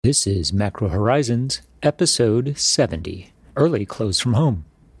This is Macro Horizons, episode 70, Early Close from Home,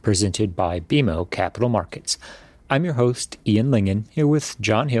 presented by BMO Capital Markets. I'm your host, Ian Lingen, here with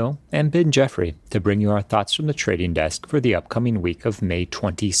John Hill and Ben Jeffrey to bring you our thoughts from the trading desk for the upcoming week of May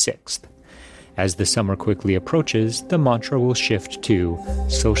 26th. As the summer quickly approaches, the mantra will shift to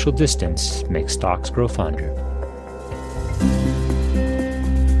social distance makes stocks grow fonder.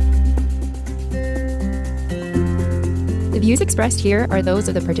 The views expressed here are those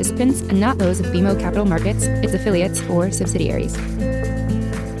of the participants and not those of BMO Capital Markets, its affiliates, or subsidiaries.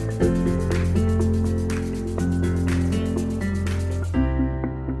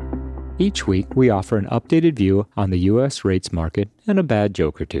 Each week, we offer an updated view on the U.S. rates market and a bad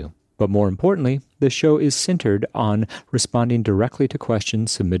joke or two. But more importantly, the show is centered on responding directly to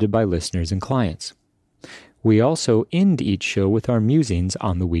questions submitted by listeners and clients. We also end each show with our musings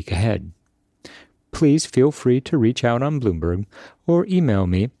on the week ahead. Please feel free to reach out on Bloomberg or email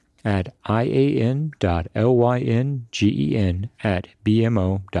me at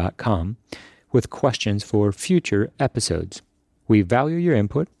ian.lyngen@bmo.com with questions for future episodes. We value your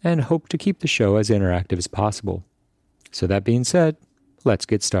input and hope to keep the show as interactive as possible. So that being said, let's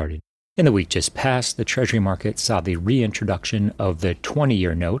get started. In the week just past, the Treasury market saw the reintroduction of the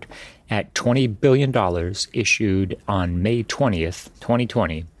 20-year note at $20 billion issued on May 20th,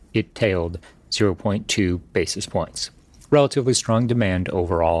 2020. It tailed 0.2 basis points. Relatively strong demand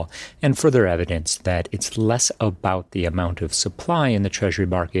overall, and further evidence that it's less about the amount of supply in the Treasury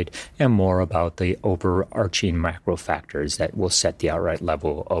market and more about the overarching macro factors that will set the outright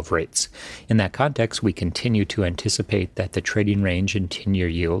level of rates. In that context, we continue to anticipate that the trading range in 10-year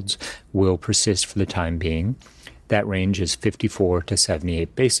yields will persist for the time being. That range is 54 to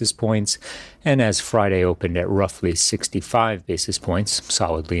 78 basis points, and as Friday opened at roughly 65 basis points,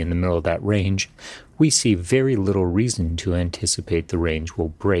 solidly in the middle of that range, we see very little reason to anticipate the range will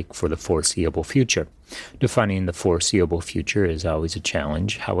break for the foreseeable future. Defining the foreseeable future is always a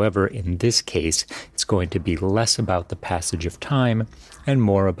challenge. However, in this case, it's going to be less about the passage of time and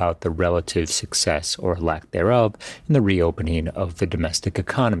more about the relative success or lack thereof in the reopening of the domestic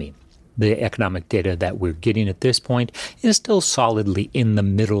economy. The economic data that we're getting at this point is still solidly in the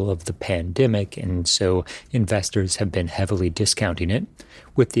middle of the pandemic, and so investors have been heavily discounting it,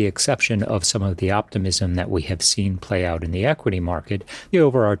 with the exception of some of the optimism that we have seen play out in the equity market. The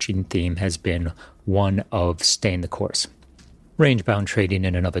overarching theme has been one of staying the course. Range-bound trading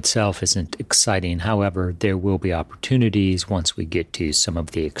in and of itself isn't exciting. However, there will be opportunities once we get to some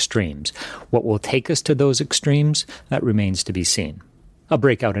of the extremes. What will take us to those extremes, that remains to be seen. A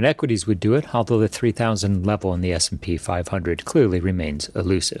breakout in equities would do it, although the 3,000 level in the S&P 500 clearly remains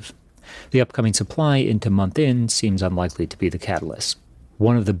elusive. The upcoming supply into month-end seems unlikely to be the catalyst.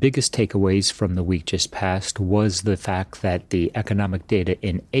 One of the biggest takeaways from the week just past was the fact that the economic data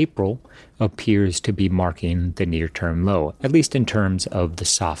in April appears to be marking the near-term low, at least in terms of the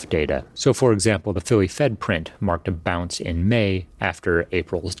soft data. So, for example, the Philly Fed print marked a bounce in May after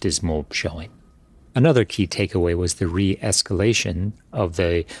April's dismal showing. Another key takeaway was the re-escalation of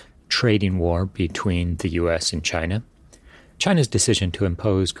the trading war between the U.S. and China. China's decision to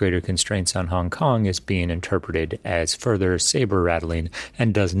impose greater constraints on Hong Kong is being interpreted as further saber-rattling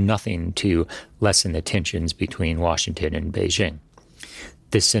and does nothing to lessen the tensions between Washington and Beijing.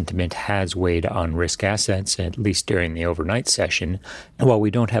 This sentiment has weighed on risk assets, at least during the overnight session. And while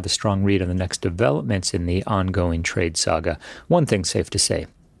we don't have a strong read on the next developments in the ongoing trade saga, one thing's safe to say.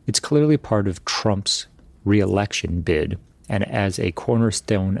 It's clearly part of Trump's re-election bid, and as a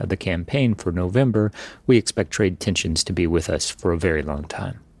cornerstone of the campaign for November, we expect trade tensions to be with us for a very long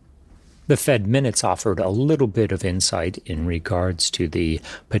time. The Fed minutes offered a little bit of insight in regards to the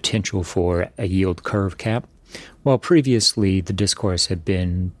potential for a yield curve cap. While previously the discourse had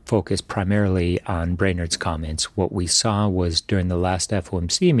been focused primarily on Brainard's comments, what we saw was during the last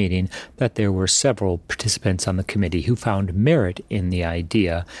FOMC meeting that there were several participants on the committee who found merit in the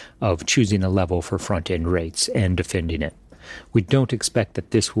idea of choosing a level for front-end rates and defending it. We don't expect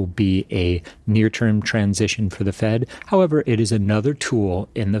that this will be a near-term transition for the Fed. However, it is another tool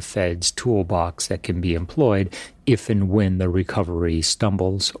in the Fed's toolbox that can be employed if and when the recovery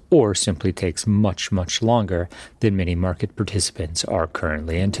stumbles or simply takes much, much longer than many market participants are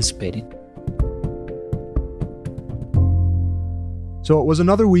currently anticipating. So it was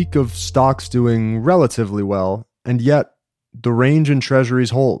another week of stocks doing relatively well, and yet the range in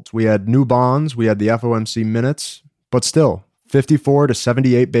treasuries holds. We had new bonds, we had the FOMC minutes, but still, 54 to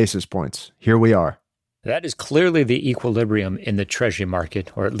 78 basis points. Here we are. That is clearly the equilibrium in the Treasury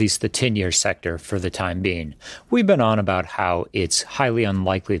market, or at least the 10-year sector for the time being. We've been on about how it's highly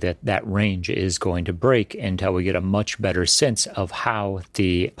unlikely that that range is going to break until we get a much better sense of how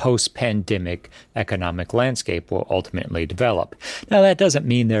the post-pandemic economic landscape will ultimately develop. Now, that doesn't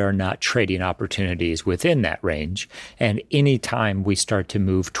mean there are not trading opportunities within that range, and any time we start to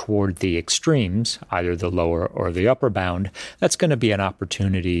move toward the extremes, either the lower or the upper bound, that's going to be an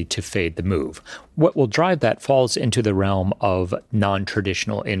opportunity to fade the move. What will drive that falls into the realm of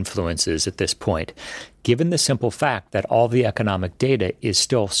non-traditional influences at this point. Given the simple fact that all the economic data is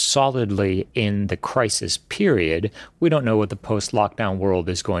still solidly in the crisis period, we don't know what the post-lockdown world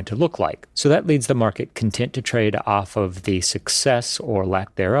is going to look like. So that leaves the market content to trade off of the success or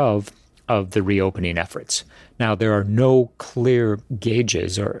lack thereof of the reopening efforts. Now, there are no clear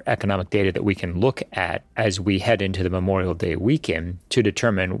gauges or economic data that we can look at as we head into the Memorial Day weekend to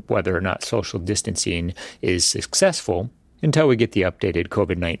determine whether or not social distancing is successful until we get the updated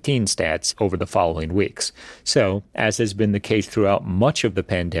COVID-19 stats over the following weeks. So, as has been the case throughout much of the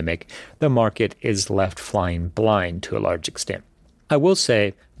pandemic, the market is left flying blind to a large extent. I will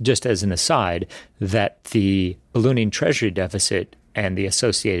say, just as an aside, that the ballooning Treasury deficit and the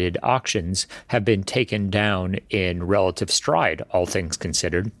associated auctions have been taken down in relative stride, all things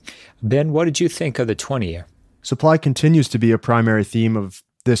considered. Ben, what did you think of the 20-year? Supply continues to be a primary theme of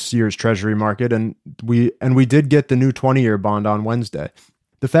this year's Treasury market, and we did get the new 20-year bond on Wednesday.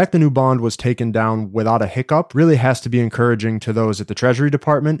 The fact the new bond was taken down without a hiccup really has to be encouraging to those at the Treasury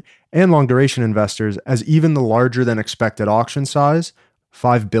Department and long-duration investors, as even the larger than expected auction size,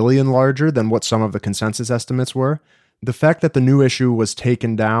 $5 billion larger than what some of the consensus estimates were, the fact that the new issue was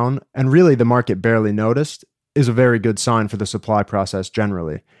taken down, and really the market barely noticed, is a very good sign for the supply process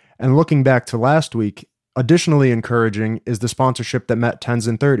generally. And looking back to last week, additionally encouraging is the sponsorship that met 10s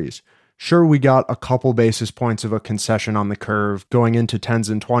and 30s. Sure, we got a couple basis points of a concession on the curve going into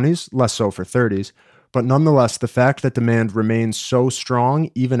 10s and 20s, less so for 30s, but nonetheless, the fact that demand remains so strong,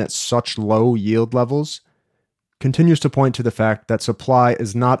 even at such low yield levels, continues to point to the fact that supply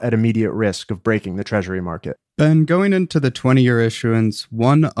is not at immediate risk of breaking the Treasury market. Ben, going into the 20-year issuance,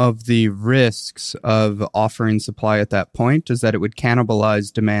 one of the risks of offering supply at that point is that it would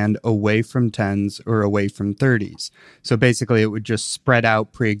cannibalize demand away from 10s or away from 30s. So basically, it would just spread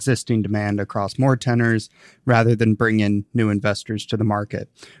out pre-existing demand across more tenors rather than bring in new investors to the market.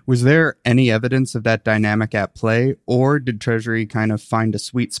 Was there any evidence of that dynamic at play, or did Treasury kind of find a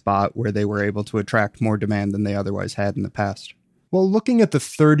sweet spot where they were able to attract more demand than they otherwise had in the past? Well, looking at the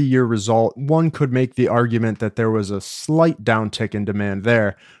 30-year result, one could make the argument that there was a slight downtick in demand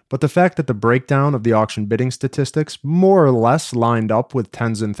there, but the fact that the breakdown of the auction bidding statistics more or less lined up with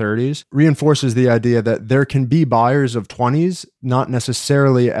 10s and 30s reinforces the idea that there can be buyers of 20s, not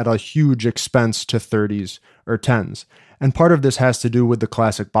necessarily at a huge expense to 30s or 10s. And part of this has to do with the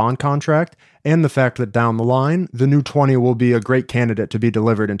classic bond contract and the fact that down the line, the new 20 will be a great candidate to be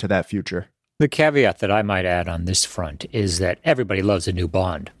delivered into that future. The caveat that I might add on this front is that everybody loves a new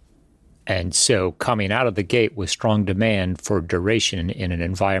bond. And so coming out of the gate with strong demand for duration in an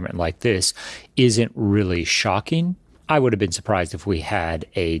environment like this isn't really shocking. I would have been surprised if we had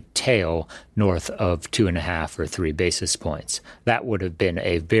a tail north of 2.5 or 3 basis points. That would have been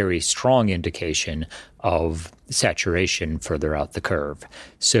a very strong indication of saturation further out the curve.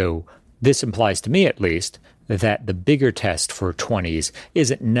 So this implies to me, at least, that the bigger test for 20s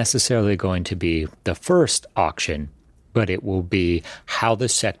isn't necessarily going to be the first auction, but it will be how the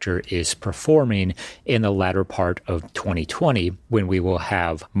sector is performing in the latter part of 2020, when we will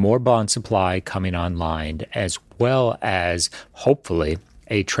have more bond supply coming online, as well as, hopefully,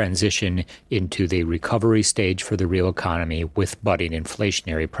 a transition into the recovery stage for the real economy with budding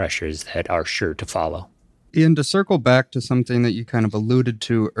inflationary pressures that are sure to follow. Ian, to circle back to something that you kind of alluded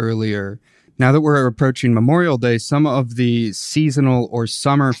to earlier, now that we're approaching Memorial Day, some of the seasonal or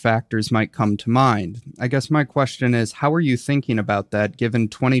summer factors might come to mind. I guess my question is, how are you thinking about that, given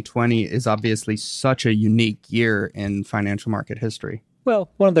 2020 is obviously such a unique year in financial market history? Well,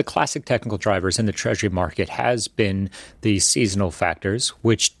 one of the classic technical drivers in the Treasury market has been the seasonal factors,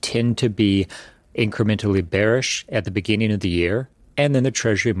 which tend to be incrementally bearish at the beginning of the year. And then the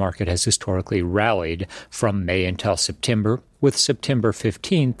Treasury market has historically rallied from May until September, with September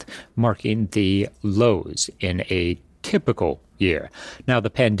 15th marking the lows in a typical year. Now, the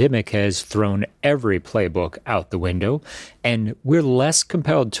pandemic has thrown every playbook out the window, and we're less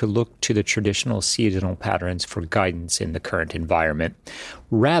compelled to look to the traditional seasonal patterns for guidance in the current environment.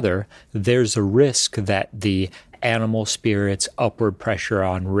 Rather, there's a risk that the animal spirits, upward pressure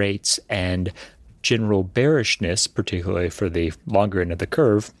on rates, and general bearishness, particularly for the longer end of the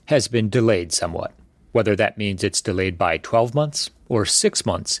curve, has been delayed somewhat. Whether that means it's delayed by 12 months or 6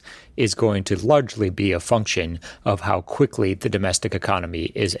 months is going to largely be a function of how quickly the domestic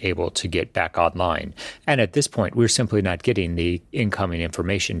economy is able to get back online. And at this point, we're simply not getting the incoming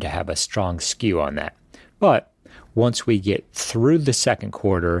information to have a strong skew on that. But once we get through the second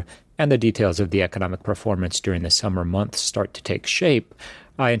quarter and the details of the economic performance during the summer months start to take shape,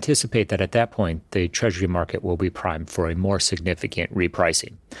 I anticipate that at that point, the Treasury market will be primed for a more significant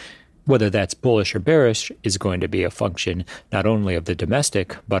repricing. Whether that's bullish or bearish is going to be a function not only of the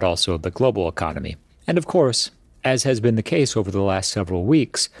domestic, but also of the global economy. And of course, as has been the case over the last several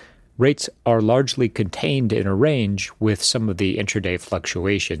weeks, rates are largely contained in a range, with some of the intraday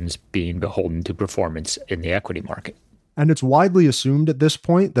fluctuations being beholden to performance in the equity market. And it's widely assumed at this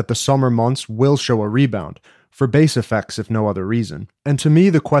point that the summer months will show a rebound, for base effects if no other reason. And to me,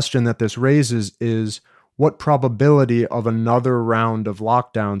 the question that this raises is, what probability of another round of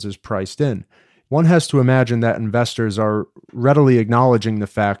lockdowns is priced in? One has to imagine that investors are readily acknowledging the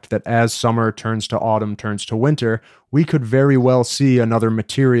fact that as summer turns to autumn, turns to winter, we could very well see another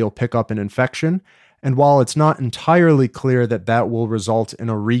material pickup in infection. And while it's not entirely clear that that will result in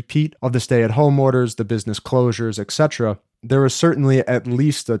a repeat of the stay-at-home orders, the business closures, etc., there is certainly at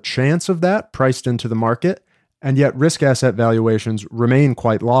least a chance of that priced into the market, and yet risk asset valuations remain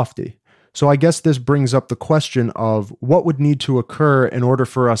quite lofty. So I guess this brings up the question of what would need to occur in order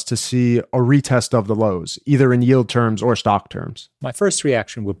for us to see a retest of the lows, either in yield terms or stock terms. My first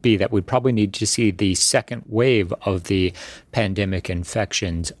reaction would be that we'd probably need to see the second wave of the pandemic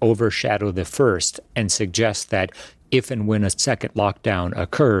infections overshadow the first and suggest that if and when a second lockdown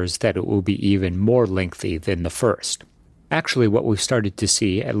occurs, that it will be even more lengthy than the first. Actually, what we've started to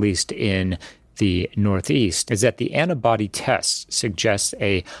see, at least in the Northeast, is that the antibody tests suggest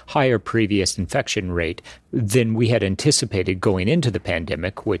a higher previous infection rate than we had anticipated going into the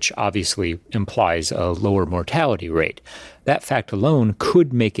pandemic, which obviously implies a lower mortality rate. That fact alone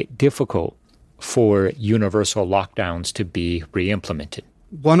could make it difficult for universal lockdowns to be re-implemented.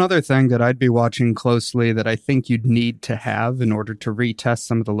 One other thing that I'd be watching closely that I think you'd need to have in order to retest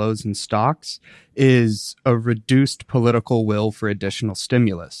some of the lows in stocks is a reduced political will for additional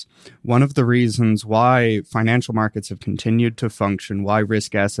stimulus. One of the reasons why financial markets have continued to function, why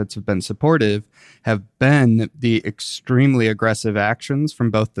risk assets have been supportive, have been the extremely aggressive actions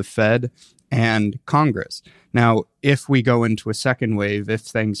from both the Fed and Congress. Now, if we go into a second wave, if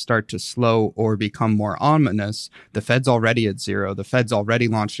things start to slow or become more ominous, the Fed's already at zero. The Fed's already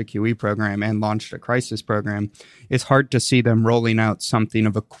launched a QE program and launched a crisis program. It's hard to see them rolling out something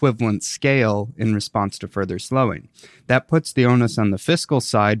of equivalent scale in response to further slowing. That puts the onus on the fiscal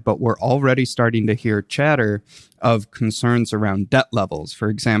side, but we're already starting to hear chatter of concerns around debt levels. For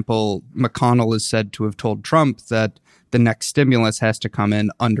example, McConnell is said to have told Trump that the next stimulus has to come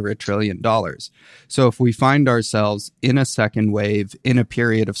in under $1 trillion. So if we find ourselves in a second wave, in a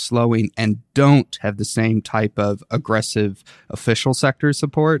period of slowing, and don't have the same type of aggressive official sector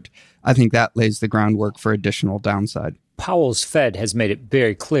support, I think that lays the groundwork for additional downside. Powell's Fed has made it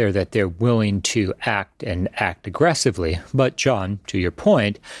very clear that they're willing to act and act aggressively. But John, to your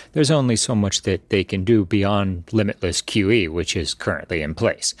point, there's only so much that they can do beyond limitless QE, which is currently in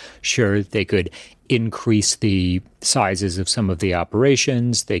place. Sure, they could increase the sizes of some of the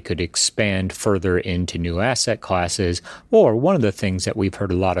operations, they could expand further into new asset classes, or one of the things that we've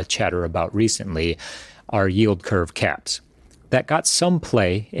heard a lot of chatter about recently are yield curve caps. That got some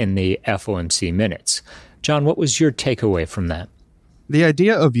play in the FOMC minutes. John, what was your takeaway from that? The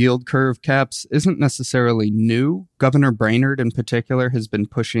idea of yield curve caps isn't necessarily new. Governor Brainerd, in particular, has been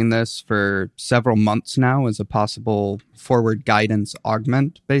pushing this for several months now as a possible forward guidance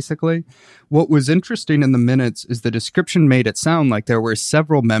augment, basically. What was interesting in the minutes is the description made it sound like there were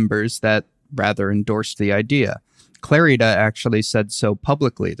several members that rather endorsed the idea. Clarida actually said so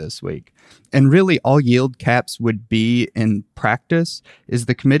publicly this week. And really all yield caps would be in practice is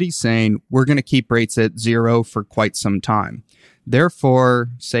the committee saying we're going to keep rates at zero for quite some time. Therefore,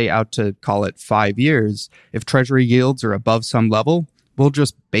 say out to call it 5 years, if Treasury yields are above some level, we'll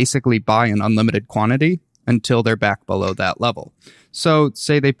just basically buy an unlimited quantity until they're back below that level. So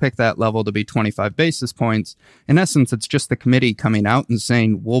say they pick that level to be 25 basis points. In essence, it's just the committee coming out and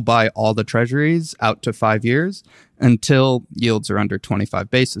saying, we'll buy all the treasuries out to 5 years until yields are under 25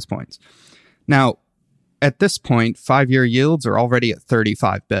 basis points. Now, at this point, 5-year yields are already at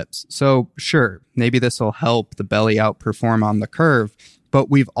 35 bips. So sure, maybe this will help the belly outperform on the curve, but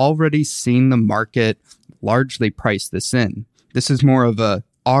we've already seen the market largely price this in. This is more of a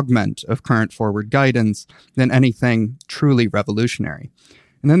augment of current forward guidance than anything truly revolutionary.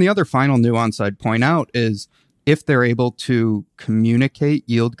 And then the other final nuance I'd point out is if they're able to communicate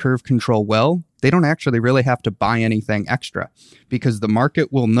yield curve control well, they don't actually really have to buy anything extra because the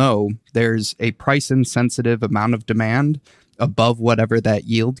market will know there's a price insensitive amount of demand above whatever that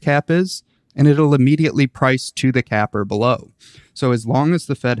yield cap is, and it'll immediately price to the cap or below. So as long as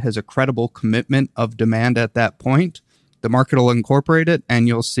the Fed has a credible commitment of demand at that point, the market will incorporate it and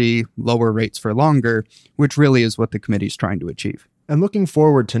you'll see lower rates for longer, which really is what the committee's trying to achieve. And looking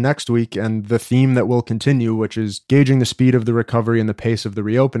forward to next week and the theme that will continue, which is gauging the speed of the recovery and the pace of the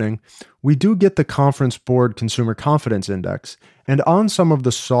reopening, we do get the Conference Board Consumer Confidence Index. And on some of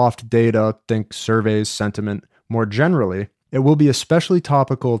the soft data, think surveys, sentiment, more generally, it will be especially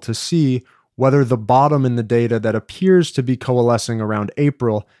topical to see whether the bottom in the data that appears to be coalescing around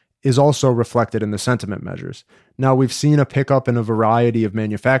April is also reflected in the sentiment measures. Now, we've seen a pickup in a variety of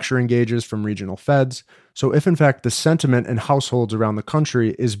manufacturing gauges from regional feds. So if in fact the sentiment in households around the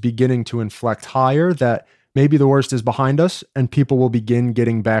country is beginning to inflect higher, that maybe the worst is behind us and people will begin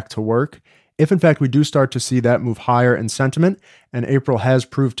getting back to work. If in fact we do start to see that move higher in sentiment, and April has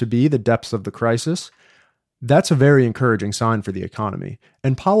proved to be the depths of the crisis, that's a very encouraging sign for the economy.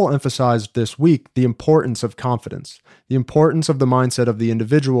 And Powell emphasized this week the importance of confidence, the importance of the mindset of the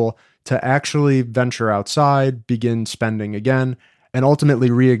individual to actually venture outside, begin spending again, and ultimately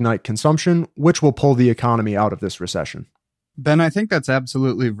reignite consumption, which will pull the economy out of this recession. Ben, I think that's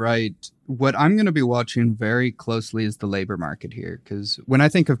absolutely right. What I'm going to be watching very closely is the labor market here, because when I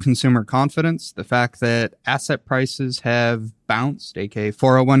think of consumer confidence, the fact that asset prices have bounced, aka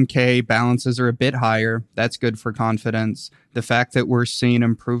 401k balances are a bit higher, that's good for confidence. The fact that we're seeing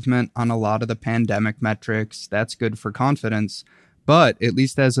improvement on a lot of the pandemic metrics, that's good for confidence. But at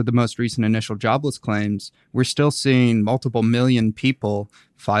least as of the most recent initial jobless claims, we're still seeing multiple million people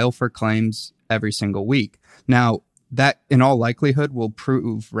file for claims every single week. Now, that in all likelihood will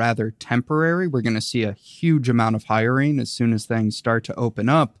prove rather temporary. We're going to see a huge amount of hiring as soon as things start to open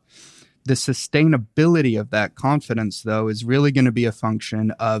up. The sustainability of that confidence, though, is really going to be a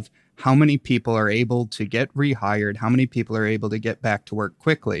function of how many people are able to get rehired, how many people are able to get back to work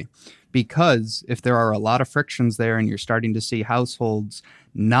quickly. Because if there are a lot of frictions there and you're starting to see households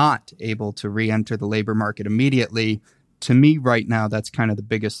not able to re-enter the labor market immediately, to me right now, that's kind of the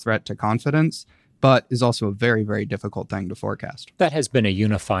biggest threat to confidence, but is also a very, very difficult thing to forecast. That has been a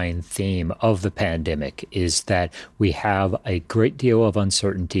unifying theme of the pandemic, is that we have a great deal of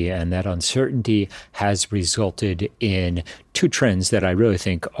uncertainty, and that uncertainty has resulted in two trends that I really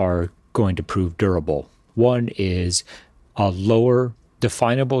think are going to prove durable. One is a lower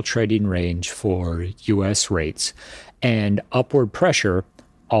definable trading range for U.S. rates and upward pressure,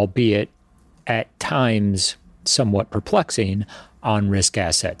 albeit at times somewhat perplexing, on risk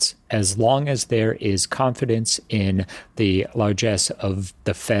assets. As long as there is confidence in the largesse of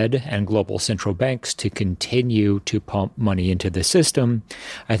the Fed and global central banks to continue to pump money into the system,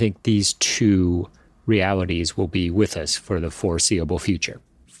 I think these two realities will be with us for the foreseeable future.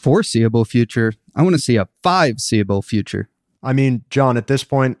 Foreseeable future? I want to see a 5-seeable future. I mean, John, at this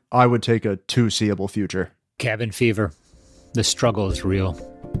point, I would take a 2-seeable future. Cabin fever. The struggle is real.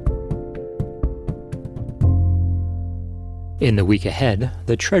 In the week ahead,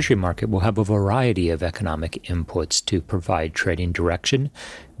 the Treasury market will have a variety of economic inputs to provide trading direction,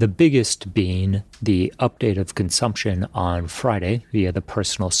 the biggest being the update of consumption on Friday via the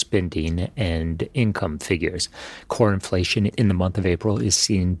personal spending and income figures. Core inflation in the month of April is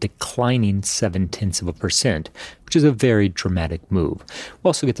seen declining 0.7%, which is a very dramatic move. We'll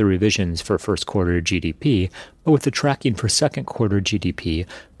also get the revisions for first quarter GDP, but with the tracking for second quarter GDP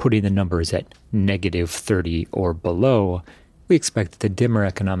putting the numbers at -30 or below, we expect that the dimmer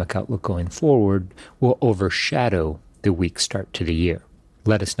economic outlook going forward will overshadow the weak start to the year.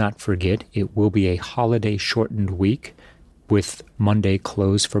 Let us not forget, it will be a holiday-shortened week with Monday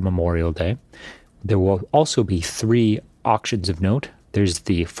closed for Memorial Day. There will also be 3 auctions of note. There's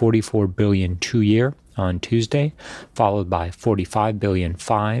the $44 billion 2-year on Tuesday, followed by $45 billion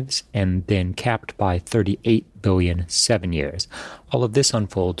 5s, and then capped by $38 billion 7 years. All of this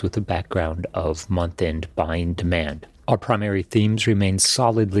unfolds with the background of month-end buying demand. Our primary themes remain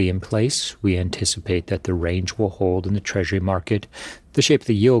solidly in place. We anticipate that the range will hold in the Treasury market. The shape of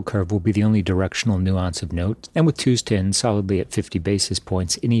the yield curve will be the only directional nuance of note, and with 2s10 solidly at 50 basis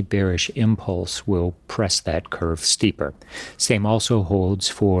points, any bearish impulse will press that curve steeper. Same also holds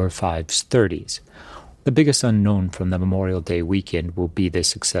for 5s 30s. The biggest unknown from the Memorial Day weekend will be the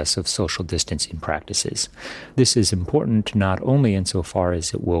success of social distancing practices. This is important not only insofar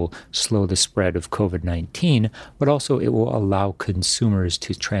as it will slow the spread of COVID-19, but also it will allow consumers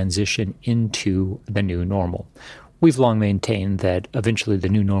to transition into the new normal. We've long maintained that eventually the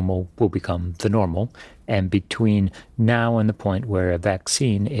new normal will become the normal, and between now and the point where a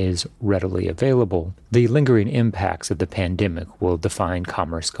vaccine is readily available, the lingering impacts of the pandemic will define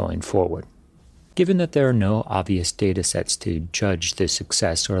commerce going forward. Given that there are no obvious data sets to judge the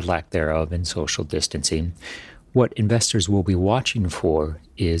success or lack thereof in social distancing, what investors will be watching for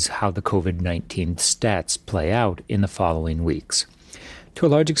is how the COVID-19 stats play out in the following weeks. To a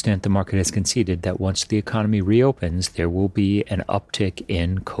large extent, the market has conceded that once the economy reopens, there will be an uptick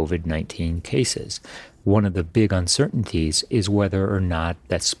in COVID-19 cases. One of the big uncertainties is whether or not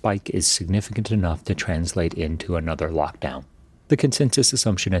that spike is significant enough to translate into another lockdown. The consensus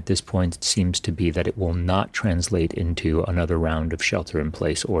assumption at this point seems to be that it will not translate into another round of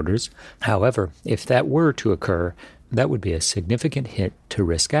shelter-in-place orders. However, if that were to occur, that would be a significant hit to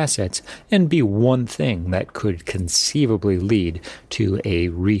risk assets and be one thing that could conceivably lead to a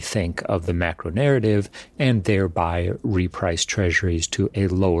rethink of the macro narrative and thereby reprice treasuries to a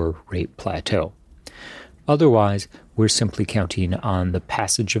lower rate plateau. Otherwise, we're simply counting on the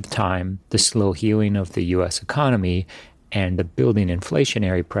passage of time, the slow healing of the U.S. economy, and the building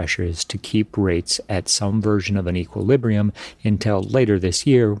inflationary pressures to keep rates at some version of an equilibrium until later this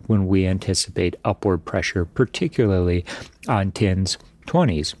year when we anticipate upward pressure, particularly on 10s,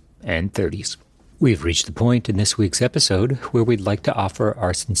 20s, and 30s. We've reached the point in this week's episode where we'd like to offer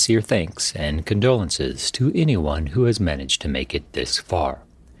our sincere thanks and condolences to anyone who has managed to make it this far.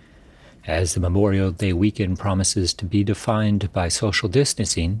 As the Memorial Day weekend promises to be defined by social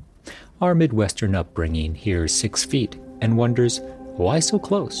distancing, our Midwestern upbringing hears 6 feet and wonders, why so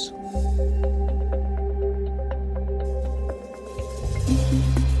close?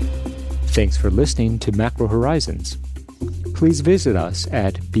 Thanks for listening to Macro Horizons. Please visit us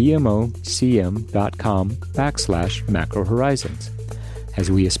at bmocm.com/Macro Horizons. As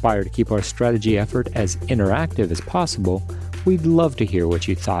we aspire to keep our strategy effort as interactive as possible, we'd love to hear what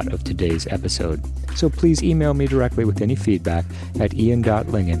you thought of today's episode. So please email me directly with any feedback at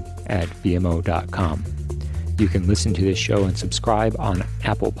ian.lingen@bmo.com. You can listen to this show and subscribe on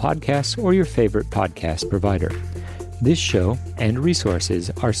Apple Podcasts or your favorite podcast provider. This show and resources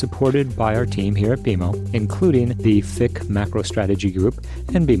are supported by our team here at BMO, including the FIC Macro Strategy Group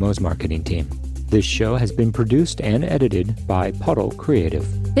and BMO's marketing team. This show has been produced and edited by Puddle Creative.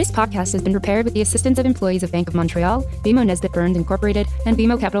 This podcast has been prepared with the assistance of employees of Bank of Montreal, BMO Nesbitt Burns Incorporated, and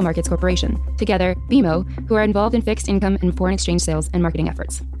BMO Capital Markets Corporation. Together, BMO, who are involved in fixed income and foreign exchange sales and marketing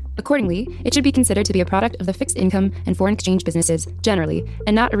efforts. Accordingly, it should be considered to be a product of the fixed income and foreign exchange businesses generally,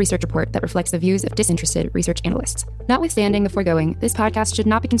 and not a research report that reflects the views of disinterested research analysts. Notwithstanding the foregoing, this podcast should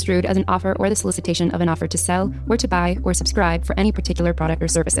not be construed as an offer or the solicitation of an offer to sell or to buy or subscribe for any particular product or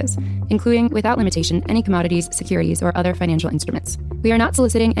services, including, without limitation, any commodities, securities, or other financial instruments. We are not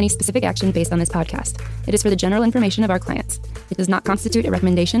soliciting any specific action based on this podcast. It is for the general information of our clients. It does not constitute a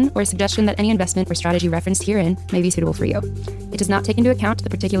recommendation or a suggestion that any investment or strategy referenced herein may be suitable for you. It does not take into account the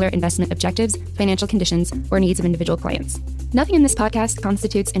particular investment objectives, financial conditions, or needs of individual clients. Nothing in this podcast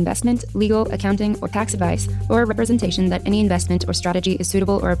constitutes investment, legal, accounting, or tax advice, or a representation that any investment or strategy is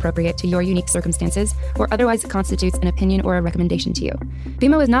suitable or appropriate to your unique circumstances, or otherwise constitutes an opinion or a recommendation to you.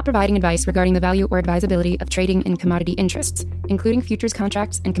 BMO is not providing advice regarding the value or advisability of trading in commodity interests, including futures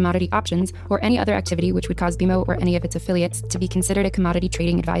contracts and commodity options, or any other activity which would cause BMO or any of its affiliates to be considered a commodity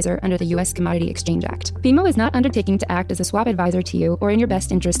trading advisor under the U.S. Commodity Exchange Act. BMO is not undertaking to act as a swap advisor to you or in your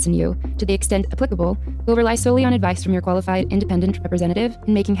best interests in you. To the extent applicable, will rely solely on advice from your qualified independent representative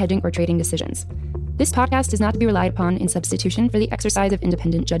in making hedging or trading decisions. This podcast is not to be relied upon in substitution for the exercise of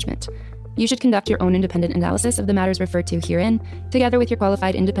independent judgment. You should conduct your own independent analysis of the matters referred to herein, together with your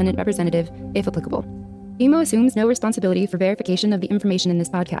qualified independent representative, if applicable. BMO assumes no responsibility for verification of the information in this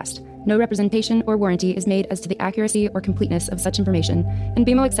podcast. No representation or warranty is made as to the accuracy or completeness of such information, and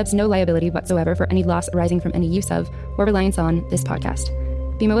BMO accepts no liability whatsoever for any loss arising from any use of or reliance on this podcast.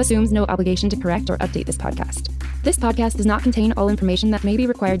 BMO assumes no obligation to correct or update this podcast. This podcast does not contain all information that may be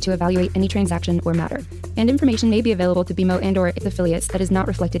required to evaluate any transaction or matter, and information may be available to BMO and/or its affiliates that is not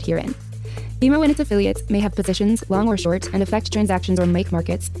reflected herein. BMO and its affiliates may have positions, long or short, and affect transactions or make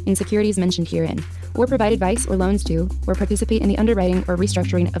markets in securities mentioned herein, or provide advice or loans to, or participate in the underwriting or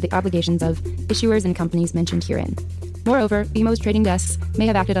restructuring of the obligations of issuers and companies mentioned herein. Moreover, BMO's trading desks may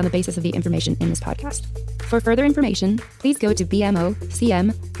have acted on the basis of the information in this podcast. For further information, please go to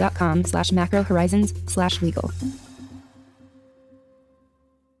bmocm.com/macrohorizons/legal.